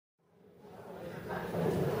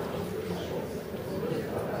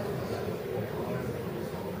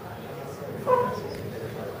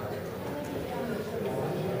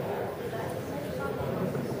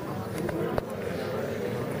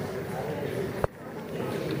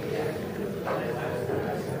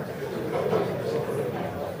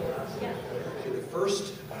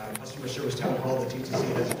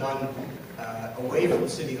done away from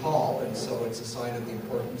City Hall, and so it's a sign of the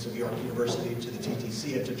importance of York University to the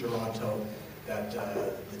TTC and to Toronto that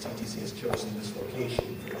the TTC has chosen this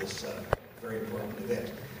location for this very important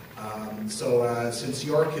event. Since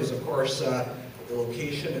York is, of course, the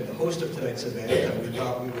location and the host of tonight's event, we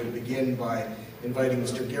thought we would begin by inviting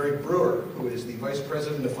Mr. Gary Brewer, who is the Vice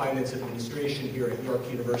President of Finance Administration here at York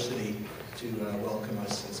University, to welcome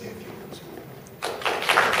us and say a few words.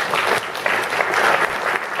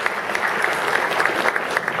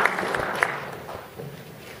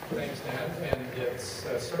 Thanks, Dan, and it's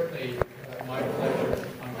certainly my pleasure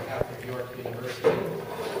on behalf of York University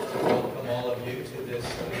to welcome all of you to this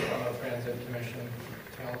Toronto Transit Commission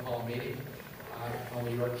Town Hall meeting on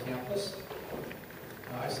the York campus.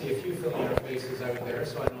 I see a few familiar faces out there,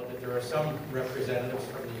 so I know that there are some representatives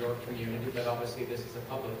from the York community, but obviously this is a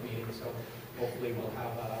public meeting, so hopefully we'll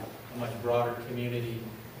have a much broader community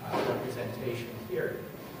representation here.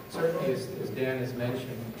 Certainly, as Dan has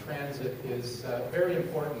mentioned, transit is very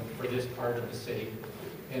important for this part of the city.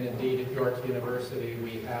 And indeed, at York University,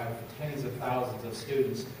 we have tens of thousands of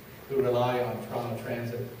students who rely on Toronto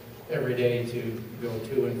Transit every day to go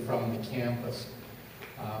to and from the campus.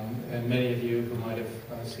 And many of you who might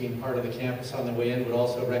have seen part of the campus on the way in would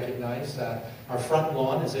also recognize our front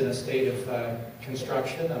lawn is in a state of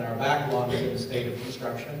construction, and our back lawn is in a state of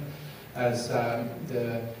construction, as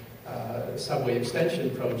the subway extension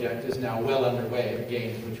project is now well underway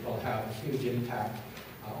again, which will have a huge impact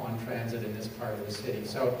on transit in this part of the city.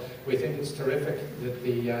 So we think it's terrific that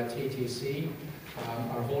the TTC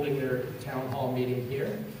are holding their town hall meeting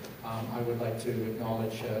here. I would like to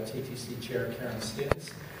acknowledge TTC Chair Karen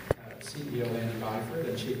Stintz, CEO Andy Byford,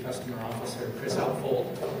 and Chief Customer Officer Chris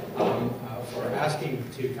Outfold for asking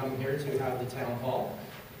to come here to have the town hall.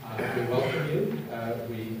 We welcome you.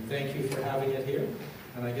 We thank you for having it here.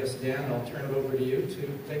 And I guess, Dan, I'll turn it over to you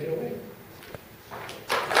to take it away.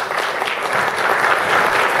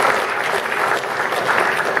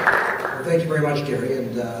 Well, thank you very much, Gary.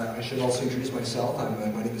 And I should also introduce myself.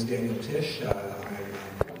 My name is Daniel Tisch.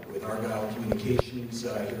 I'm with Argyle Communications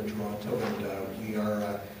here in Toronto, and we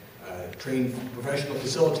are trained professional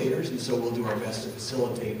facilitators, and so we'll do our best to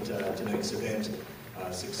facilitate tonight's event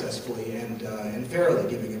successfully and fairly,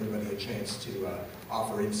 giving everybody a chance to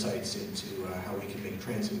offer insights into how we can make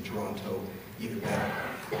transit in Toronto even better.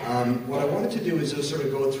 What I wanted to do is just sort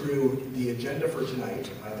of go through the agenda for tonight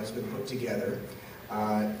that's been put together.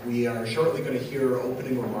 We are shortly going to hear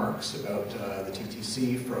opening remarks about the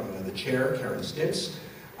TTC from the chair, Karen Stintz.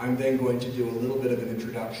 I'm then going to do a little bit of an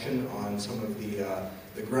introduction on some of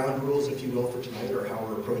the ground rules, if you will, for tonight, or how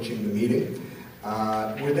we're approaching the meeting.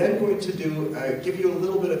 We're then going to give you a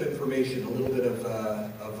little bit of information, a little bit of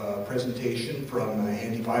a presentation from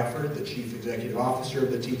Andy Byford, the Chief Executive Officer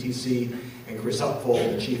of the TTC, and Chris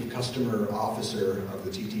Upfold, the Chief Customer Officer of the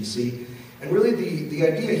TTC. And really the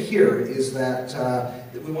idea here is that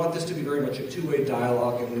we want this to be very much a two-way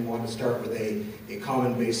dialogue, and we want to start with a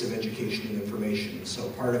common base of education and information. So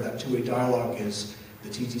part of that two-way dialogue is the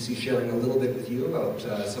TTC sharing a little bit with you about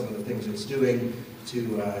some of the things it's doing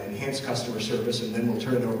to enhance customer service, and then we'll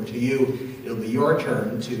turn it over to you. It'll be your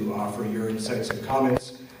turn to offer your insights and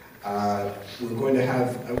comments. We're going to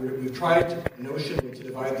have, we've tried notionally to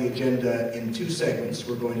divide the agenda in two segments.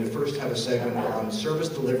 We're going to first have a segment on service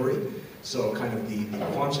delivery, so kind of the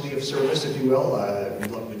quantity of service, if you will.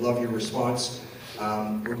 We'd love your response.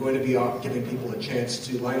 We're going to be giving people a chance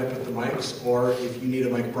to line up at the mics, or if you need a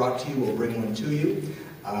mic brought to you, we'll bring one to you.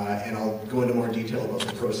 And I'll go into more detail about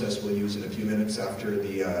the process we'll use in a few minutes after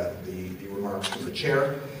the remarks from the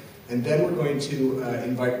chair. And then we're going to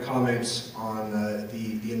invite comments on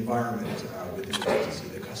the environment within the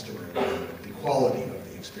TTC, the customer environment, the quality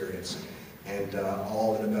of the experience. And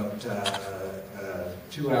all in about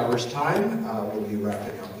 2 hours' time, we'll be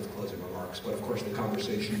wrapping up with closing remarks. But of course, the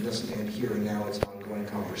conversation doesn't end here and now. It's an ongoing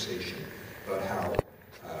conversation about how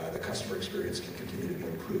the customer experience can continue to be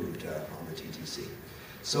improved on the TTC.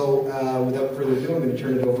 So without further ado, I'm going to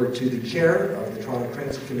turn it over to the chair of the Toronto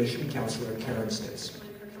Transit Commission, Councillor Karen Stintz.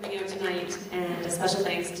 For coming out tonight, and a special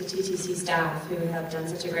thanks to TTC staff who have done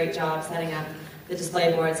such a great job setting up the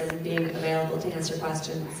display boards and being available to answer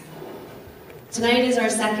questions. Tonight is our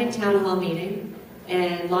second town hall meeting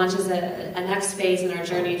and launches a next phase in our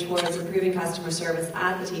journey towards improving customer service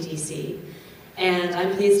at the TTC. And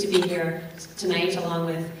I'm pleased to be here tonight along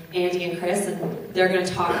with Andy and Chris, and they're going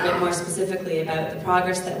to talk a bit more specifically about the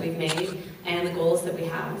progress that we've made and the goals that we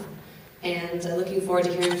have. And looking forward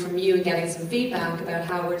to hearing from you and getting some feedback about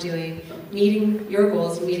how we're doing, meeting your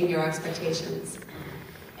goals and meeting your expectations.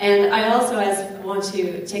 And I also want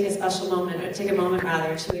to take a special moment, or take a moment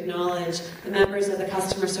rather, to acknowledge the members of the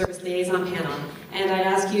Customer Service Liaison Panel. And I'd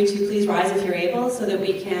ask you to please rise if you're able so that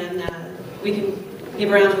we can give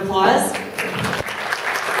a round of applause.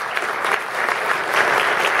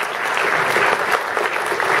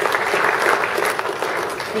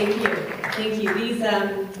 Thank you. Thank you.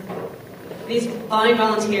 These fine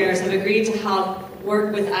volunteers have agreed to help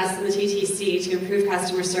work with us in the TTC to improve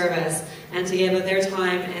customer service and to give of their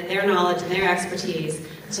time and their knowledge and their expertise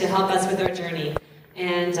to help us with our journey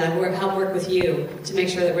and help work with you to make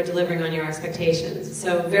sure that we're delivering on your expectations.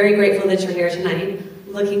 So very grateful that you're here tonight.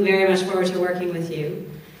 Looking very much forward to working with you.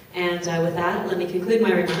 And with that, let me conclude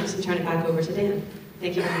my remarks and turn it back over to Dan.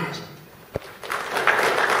 Thank you very much.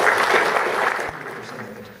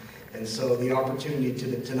 And so the opportunity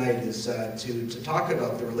tonight is to talk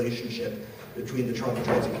about the relationship between the Toronto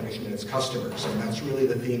Transit Commission and its customers, and that's really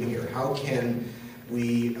the theme here. How can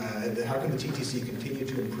the TTC continue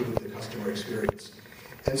to improve the customer experience?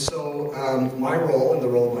 And so my role and the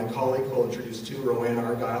role of my colleague, who I'll introduce to, Roanne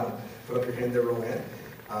Argyle. Put up your hand there, Roanne.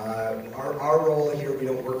 Our role here, we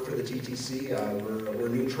don't work for the TTC. We're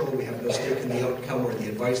neutral. We have no stake in the outcome or the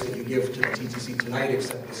advice that you give to the TTC tonight,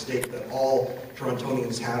 except the stake that all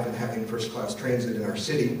Torontonians have in having first-class transit in our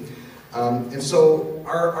city. And so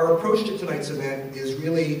our approach to tonight's event is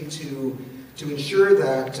really to ensure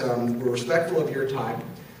that we're respectful of your time,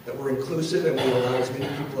 that we're inclusive and we allow as many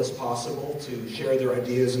people as possible to share their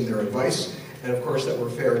ideas and their advice, and of course that we're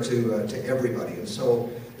fair to everybody. And so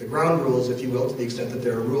the ground rules, if you will, to the extent that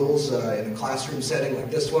there are rules in a classroom setting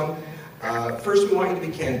like this one. First, we want you to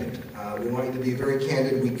be candid. We want you to be very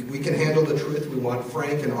candid. We can handle the truth. We want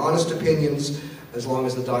frank and honest opinions as long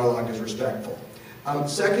as the dialogue is respectful.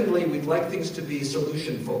 Secondly, we'd like things to be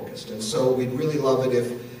solution-focused, and so we'd really love it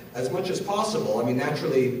if, as much as possible, I mean,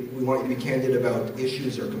 naturally, we want you to be candid about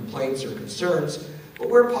issues or complaints or concerns, but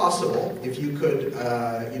where possible, if you could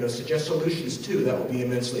suggest solutions too, that would be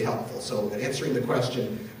immensely helpful. So answering the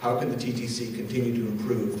question, how can the TTC continue to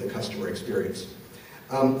improve the customer experience?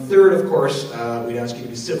 Third, of course, we'd ask you to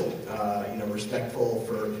be civil, respectful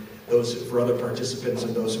for other participants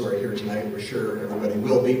and those who are here tonight. We're sure everybody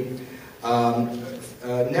will be.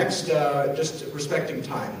 Next, just respecting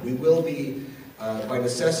time. We will be, by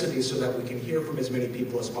necessity, so that we can hear from as many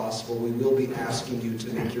people as possible, we will be asking you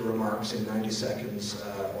to make your remarks in 90 seconds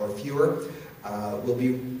or fewer. We'll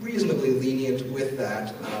be reasonably lenient with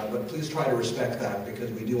that, but please try to respect that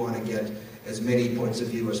because we do want to get as many points of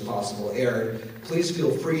view as possible aired. Please feel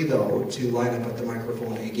free, though, to line up at the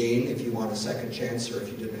microphone again if you want a second chance or if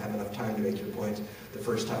you didn't have enough time to make your point the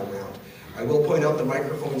first time around. I will point out the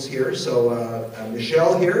microphones here. So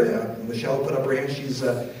Michelle here, Michelle put up her hand. She's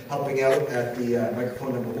helping out at the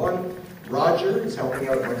microphone number 1. Roger is helping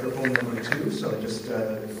out at microphone number 2. So just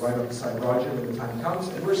line up beside Roger when the time comes.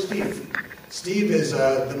 And where's Steve? Steve is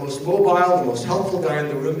the most mobile, the most helpful guy in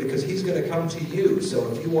the room because he's going to come to you. So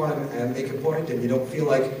if you want to make a point and you don't feel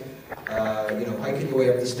like hiking your way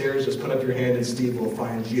up the stairs, just put up your hand and Steve will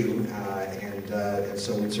find you. And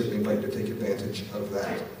so we'd certainly invite you to take advantage of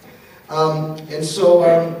that.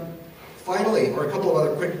 Finally, or a couple of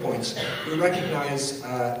other quick points, we recognize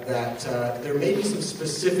that there may be some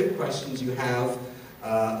specific questions you have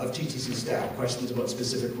of TTC staff, questions about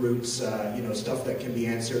specific routes, stuff that can be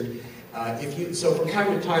answered. So from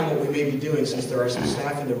time to time, what we may be doing, since there are some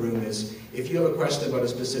staff in the room, is if you have a question about a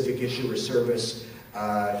specific issue or service,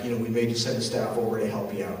 we may just send the staff over to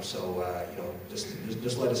help you out. So,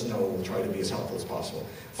 just let us know. We'll try to be as helpful as possible.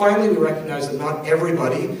 Finally, we recognize that not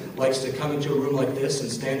everybody likes to come into a room like this and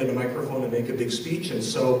stand at a microphone and make a big speech, and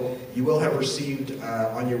so you will have received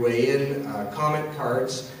on your way in comment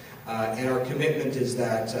cards, and our commitment is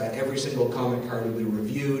that every single comment card will be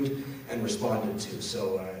reviewed and responded to.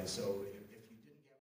 So